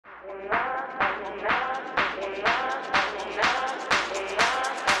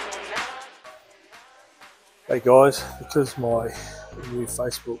Hey guys, because my new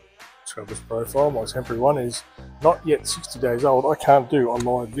Facebook scrubbers profile, my temporary one, is not yet 60 days old, I can't do a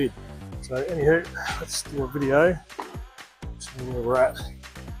live vid. So anywho, let's do a video, see where we're at.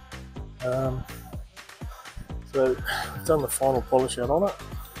 So I've done the final polish out on it,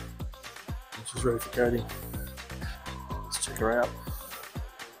 and she's ready for coating. Let's check her out.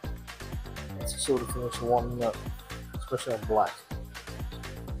 It's the sort of finish I want, isn't it? Especially on black.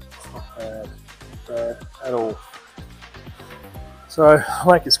 It's not bad at all. So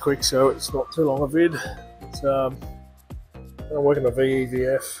I'll make this quick so it's not too long a vid. It's, when I'm working the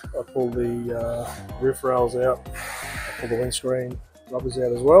VEVF, I pull the roof rails out, I pull the windscreen rubbers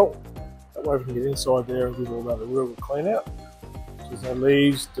out as well. That way we can get inside there and give all that a real good clean out. There's no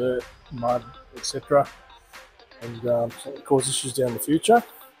leaves, dirt, mud, etc. And so it cause issues down the future.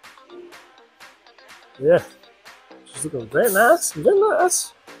 Yeah, she's looking very nice, very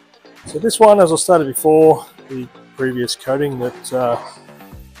nice. So this one, as I stated before, the previous coating that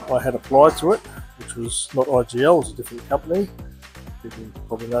I had applied to it, which was not IGL, it was a different company. People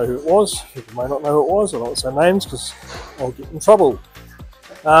probably know who it was, people may not know who it was. I don't want to say names because I'll get in trouble.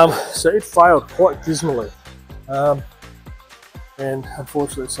 So it failed quite dismally. And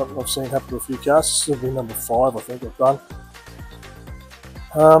unfortunately it's something I've seen happen to a few cars. This will be number 5 I think I've done.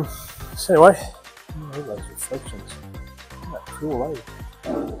 So anyway, look at those reflections. Isn't that cool, eh?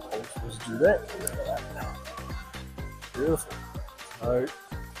 Let's do that. Beautiful. So,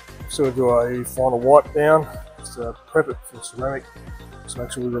 still do a final wipe down, just to prep it for ceramic. Just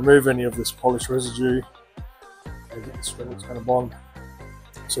make sure we remove any of this polish residue and get the ceramics going to bond.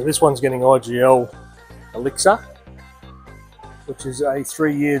 So this one's getting IGL Elixir, which is a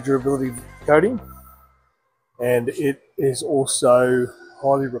 3-year durability coating, and it is also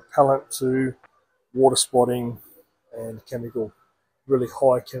highly repellent to water spotting and chemical, really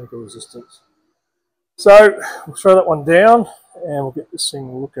high chemical resistance. So we'll throw that one down and we'll get this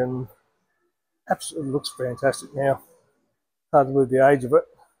thing looking, absolutely looks fantastic now. Hard to believe the age of it,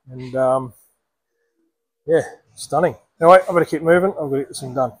 and yeah, stunning. Anyway, I'm going to keep moving, I'm going to get this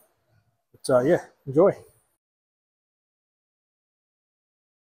thing done. But yeah, enjoy.